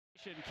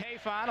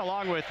K-Fine,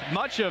 along with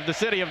much of the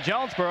city of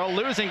Jonesboro,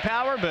 losing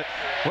power, but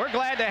we're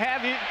glad to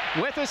have you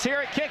with us here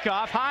at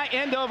kickoff. High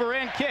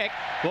end-over-end kick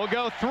will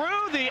go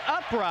through the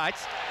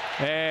uprights,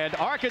 and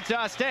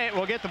Arkansas State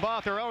will get the ball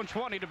at their own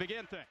 20 to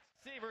begin things.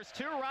 Receivers,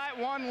 2 right,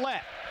 1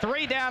 left.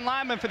 3 down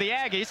linemen for the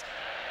Aggies.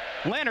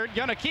 Leonard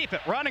going to keep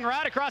it, running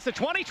right across the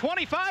 20,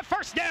 25,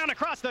 first down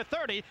across the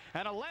 30,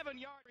 and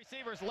 11-yard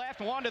receivers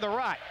left, 1 to the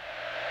right.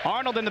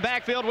 Arnold in the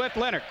backfield with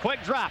Leonard.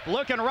 Quick drop,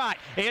 looking right.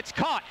 It's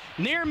caught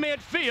near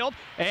midfield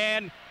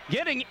and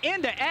getting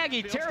into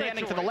Aggie territory.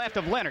 Standing to the left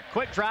of Leonard.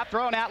 Quick drop,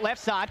 thrown out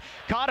left side.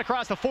 Caught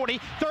across the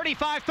 40,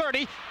 35,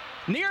 30.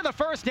 Near the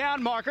first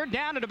down marker,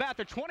 down at about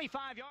the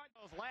 25-yard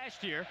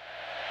last year.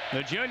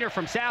 The junior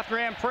from South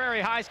Grand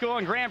Prairie High School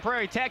in Grand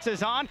Prairie,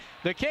 Texas on.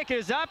 The kick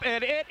is up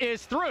and it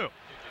is through.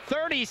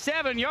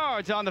 37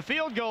 yards on the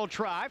field goal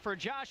try for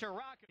Josh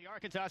Araka. The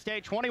Arkansas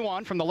State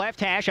 21 from the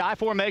left hash, I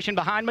formation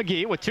behind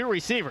McGee with 2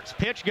 receivers.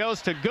 Pitch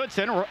goes to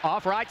Goodson,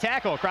 off right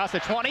tackle across the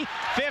 20,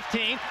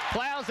 15,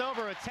 plows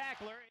over a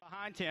tackler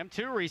behind him,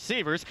 2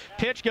 receivers.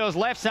 Pitch goes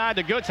left side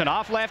to Goodson,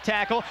 off left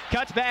tackle,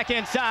 cuts back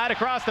inside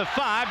across the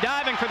 5,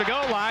 diving for the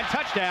goal line,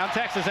 touchdown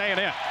Texas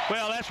A&M.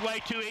 Well, that's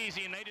way too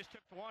easy, and they just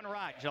took 1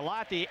 right.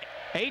 Jalot, the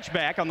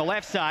H-back on the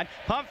left side.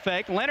 Pump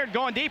fake. Leonard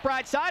going deep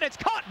right side. It's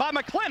caught by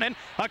McLennan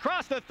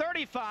across the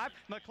 35.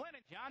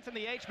 McLennan, Johnson,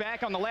 the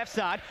H-back on the left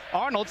side.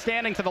 Arnold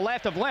standing to the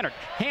left of Leonard.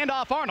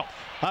 Handoff Arnold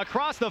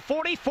across the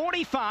 40,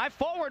 45.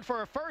 Forward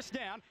for a first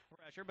down.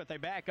 Pressure, but they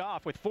back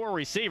off with 4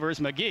 receivers.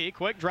 McGee,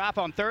 quick drop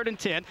on 3rd and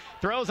 10.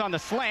 Throws on the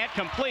slant.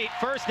 Complete.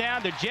 First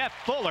down to Jeff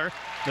Fuller,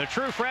 the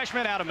true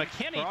freshman out of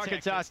McKinney,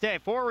 Arkansas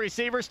State. 4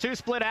 receivers, 2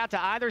 split out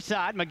to either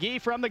side.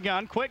 McGee from the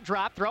gun. Quick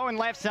drop. Throwing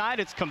left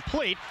side. It's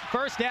complete.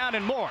 First down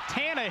and more.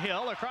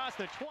 Tannehill across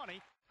the 20.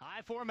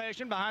 High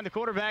formation behind the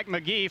quarterback,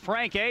 McGee.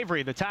 Frank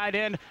Avery, the tight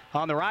end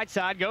on the right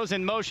side, goes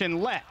in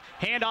motion left.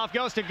 Handoff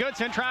goes to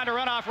Goodson, trying to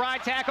run off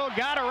right tackle.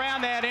 Got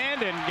around that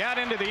end and got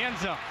into the end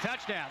zone.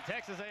 Touchdown,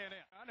 Texas A&M.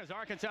 As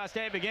Arkansas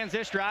State begins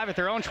this drive at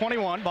their own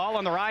 21. Ball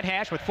on the right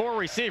hash with 4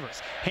 receivers.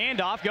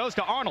 Handoff goes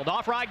to Arnold.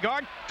 Off right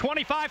guard,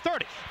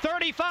 25-30,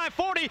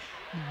 35-40.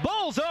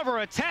 Bowls over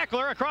a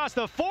tackler across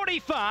the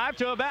 45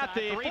 to about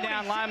the 3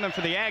 down lineman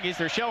for the Aggies.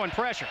 They're showing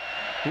pressure.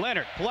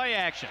 Leonard, play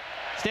action.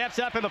 Steps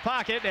up in the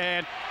pocket,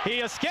 and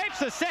he escapes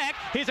the sack.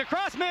 He's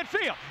across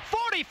midfield.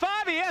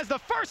 45, he has the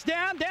first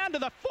down to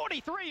the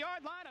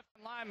 43-yard line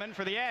of lineman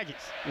for the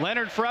Aggies.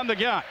 Leonard from the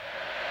gun.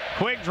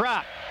 Quick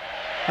drop.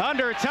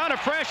 Under a ton of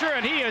pressure,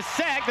 and he is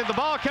sacked. Did the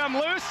ball come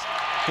loose?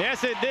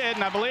 Yes, it did,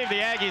 and I believe the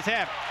Aggies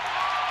have it.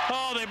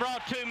 Oh, they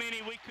brought too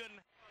many. We couldn't.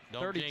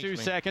 32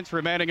 seconds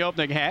remaining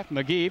opening half.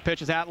 McGee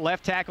pitches out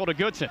left tackle to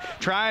Goodson,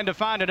 trying to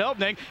find an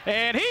opening,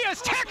 and he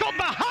is tackled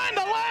behind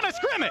the line of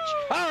scrimmage.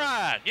 All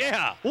right,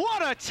 yeah.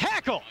 What a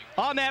tackle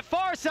on that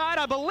far side.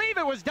 I believe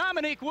it was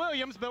Dominique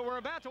Williams, but we're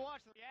about to watch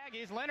the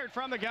Aggies. Leonard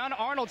from the gun.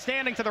 Arnold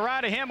standing to the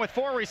right of him with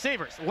 4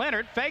 receivers.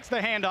 Leonard fakes the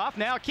handoff,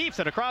 now keeps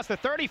it across the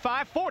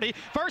 35-40.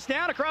 First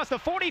down across the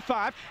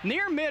 45,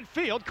 near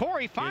midfield.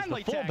 Corey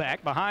finally the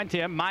fullback behind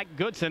him. Mike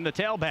Goodson, the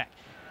tailback.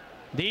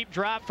 Deep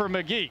drop for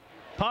McGee.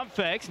 Pump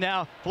fakes,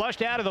 now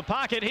flushed out of the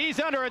pocket. He's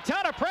under a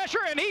ton of pressure,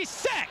 and he's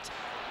sacked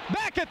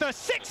back at the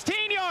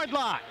 16-yard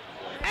line.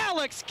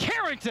 Alex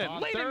Carrington,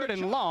 3rd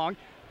and long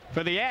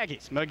for the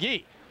Aggies.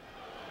 McGee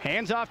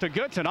hands off to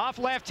Goodson, off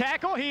left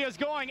tackle. He is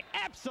going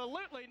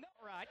absolutely no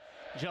right.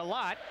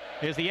 Jalot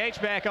is the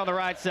H-back on the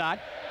right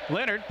side.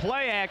 Leonard,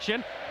 play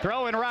action,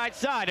 throwing right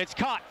side. It's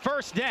caught,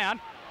 first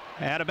down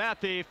at about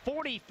the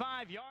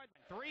 45-yard.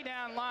 3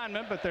 down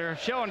linemen, but they're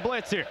showing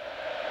blitz here.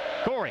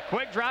 Corey,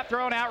 quick drop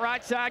thrown out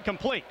right side,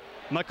 complete.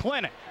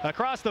 McLennan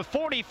across the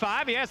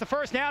 45. He has the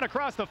first down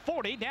across the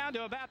 40, down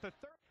to about the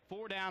 30.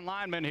 4 down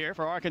linemen here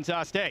for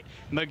Arkansas State.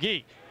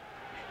 McGee,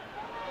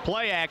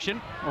 play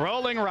action,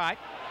 rolling right,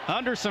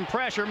 under some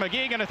pressure.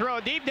 McGee going to throw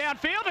it deep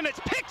downfield, and it's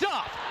picked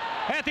off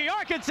at the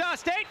Arkansas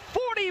State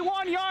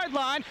 41-yard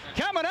line.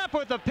 Coming up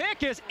with the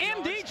pick is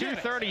MD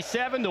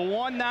 237 to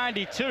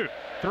 192.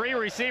 3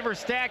 receivers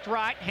stacked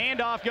right.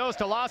 Handoff goes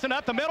to Lawson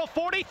up the middle.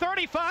 40,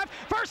 35.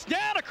 First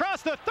down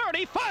across the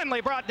 30.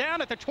 Finally brought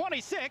down at the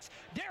 26.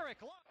 Derek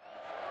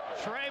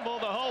Trable,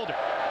 the holder.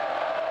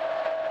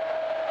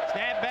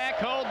 Snap back,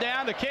 hold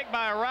down. The kick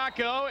by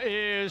Arako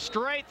is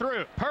straight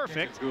through.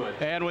 Perfect.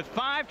 And with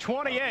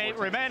 5:28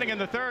 remaining in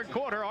the 3rd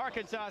quarter,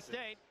 Arkansas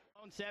State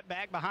set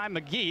back behind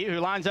McGee, who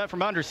lines up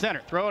from under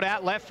center. Throw it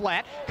out left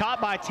flat.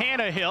 Caught by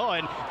Tannehill,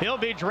 and he'll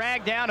be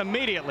dragged down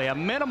immediately. A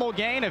minimal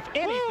gain, if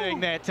anything,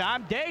 that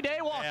time. Day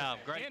Walker. Yeah,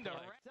 great into right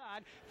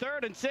side.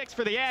 3rd and 6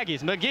 for the Aggies.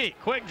 McGee,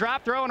 quick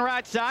drop, throwing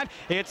right side.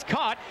 It's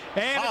caught,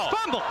 and it's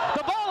fumbled.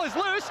 The ball is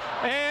loose,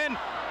 and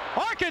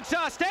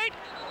Arkansas State,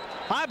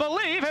 I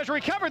believe, has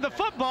recovered the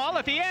football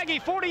at the Aggie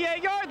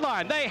 48-yard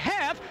line. They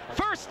have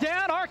first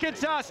down,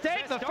 Arkansas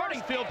State. The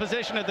starting field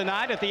position of the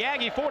night at the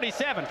Aggie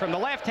 47. From the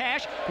left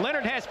hash,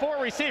 Leonard has 4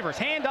 receivers.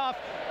 Handoff,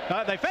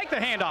 they fake the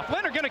handoff.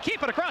 Leonard going to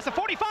keep it across the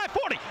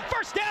 45-40.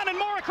 First down and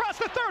more across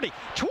the 30,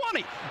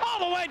 20,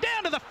 all the way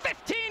down to the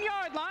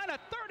 15-yard line, a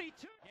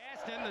 32.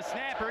 Gaston, the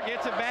snapper,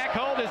 gets it back.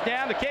 Hold is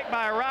down. The kick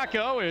by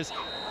Arako is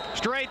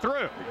straight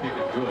through.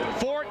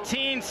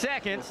 14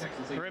 seconds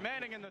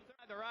remaining in the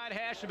right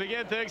hash to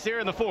begin things here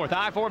in the fourth.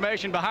 I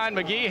formation behind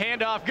McGee.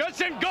 Handoff.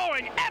 Goodson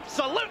going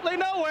absolutely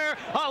nowhere.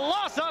 A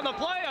loss on the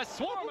play. A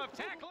swarm of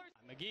tacklers.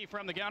 McGee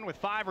from the gun with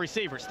 5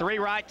 receivers. 3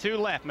 right, 2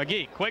 left.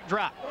 McGee, quick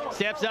drop.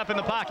 Steps up in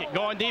the pocket.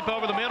 Going deep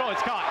over the middle.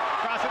 It's caught.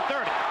 Across at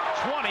 30,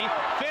 20,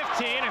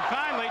 15, and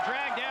finally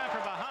dragged down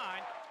from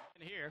behind.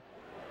 And here,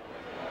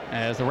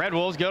 as the Red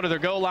Wolves go to their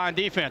goal line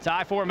defense.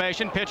 I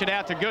formation, pitch it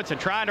out to Goodson.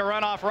 Trying to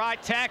run off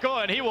right tackle,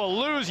 and he will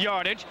lose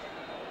yardage.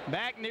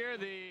 Back near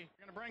the,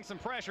 going to bring some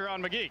pressure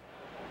on McGee.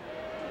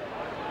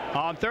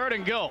 On 3rd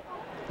and goal.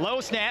 Low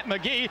snap,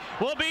 McGee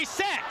will be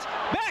sacked.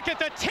 Back at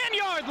the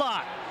 10-yard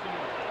line.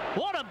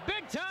 What a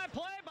big-time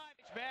play by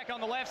back on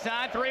the left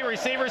side. 3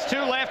 receivers, 2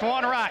 left,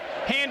 1 right.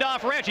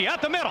 Handoff Reggie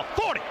up the middle.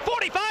 40,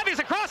 45, he's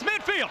across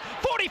midfield.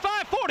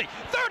 45, 40,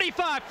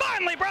 35,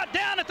 finally brought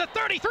down at the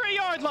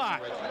 33-yard line.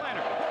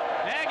 Leonard,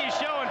 Aggies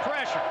showing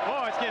pressure.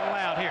 Oh, it's getting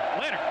loud here.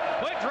 Leonard,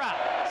 quick drop,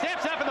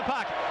 steps up in the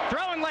pocket,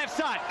 throwing left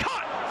side,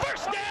 caught,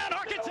 first down,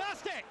 Arkansas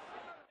State.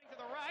 To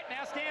the right,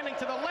 now standing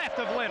to the left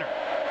of Leonard.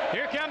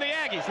 Here come the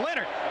Aggies.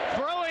 Leonard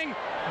throwing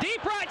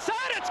deep right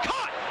side, it's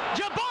caught.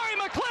 Jabari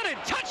McClendon,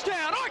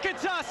 touchdown,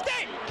 Arkansas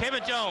State.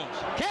 Kevin Jones.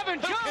 Kevin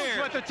Jones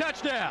with the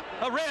touchdown.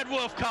 A Red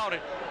Wolf caught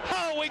it.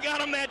 Oh, we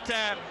got him that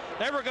time.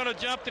 They were going to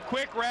jump the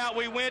quick route.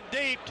 We went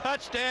deep.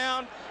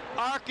 Touchdown,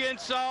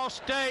 Arkansas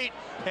State.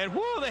 And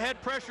whoo, they had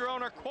pressure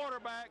on our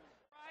quarterback.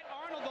 Right,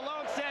 Arnold the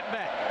lone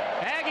setback.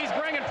 Aggies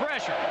bringing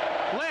pressure.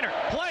 Leonard,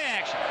 play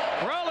action.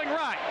 Rolling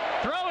right.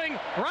 Throwing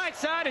right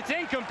side. It's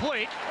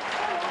incomplete.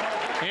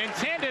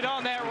 Intended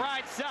on that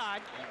right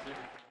side.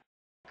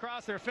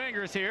 Cross their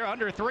fingers here.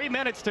 Under 3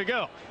 minutes to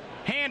go.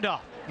 Handoff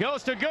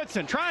goes to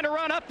Goodson, trying to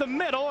run up the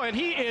middle, and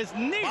he is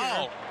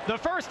near the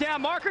first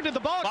down marker. Did the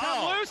ball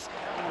come loose?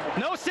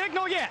 No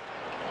signal yet.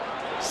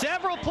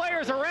 Several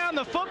players around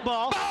the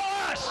football.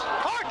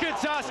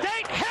 Arkansas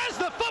State has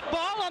the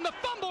football on the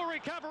fumble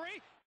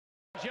recovery.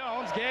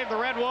 Jones gave the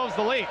Red Wolves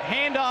the lead.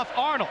 Handoff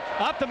Arnold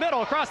up the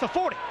middle across the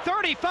 40,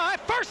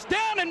 35, first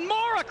down and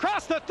more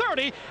across the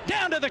 30,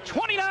 down to the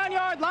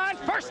 29-yard line.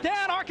 First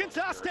down,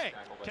 Arkansas State.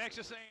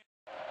 Texas A&M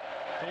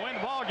to win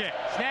the ball game.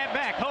 Snap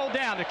back, hold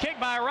down. The kick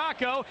by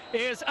Rocco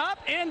is up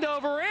end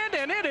over end,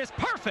 and it is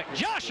perfect.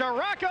 Joshua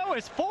Rocco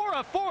is 4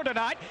 of 4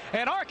 tonight,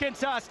 and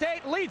Arkansas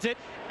State leads it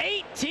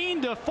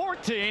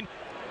 18-14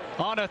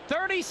 on a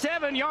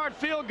 37-yard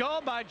field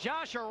goal by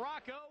Joshua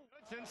Rocco.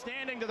 Goodson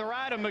standing to the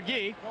right of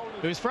McGee,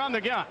 who's from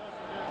the gun.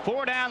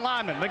 4 down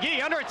lineman.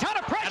 McGee under a ton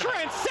of pressure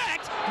and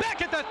sacked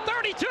back at the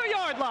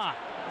 32-yard line.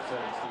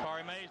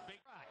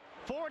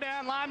 4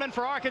 down lineman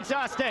for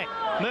Arkansas State.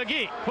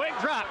 McGee, quick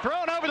drop,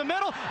 thrown over the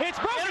middle. It's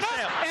broken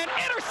up and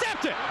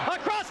intercepted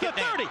across the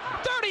 30,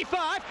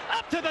 35,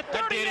 up to the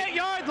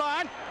 38-yard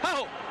line.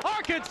 Oh,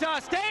 Arkansas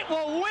State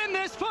will win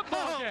this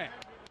football game.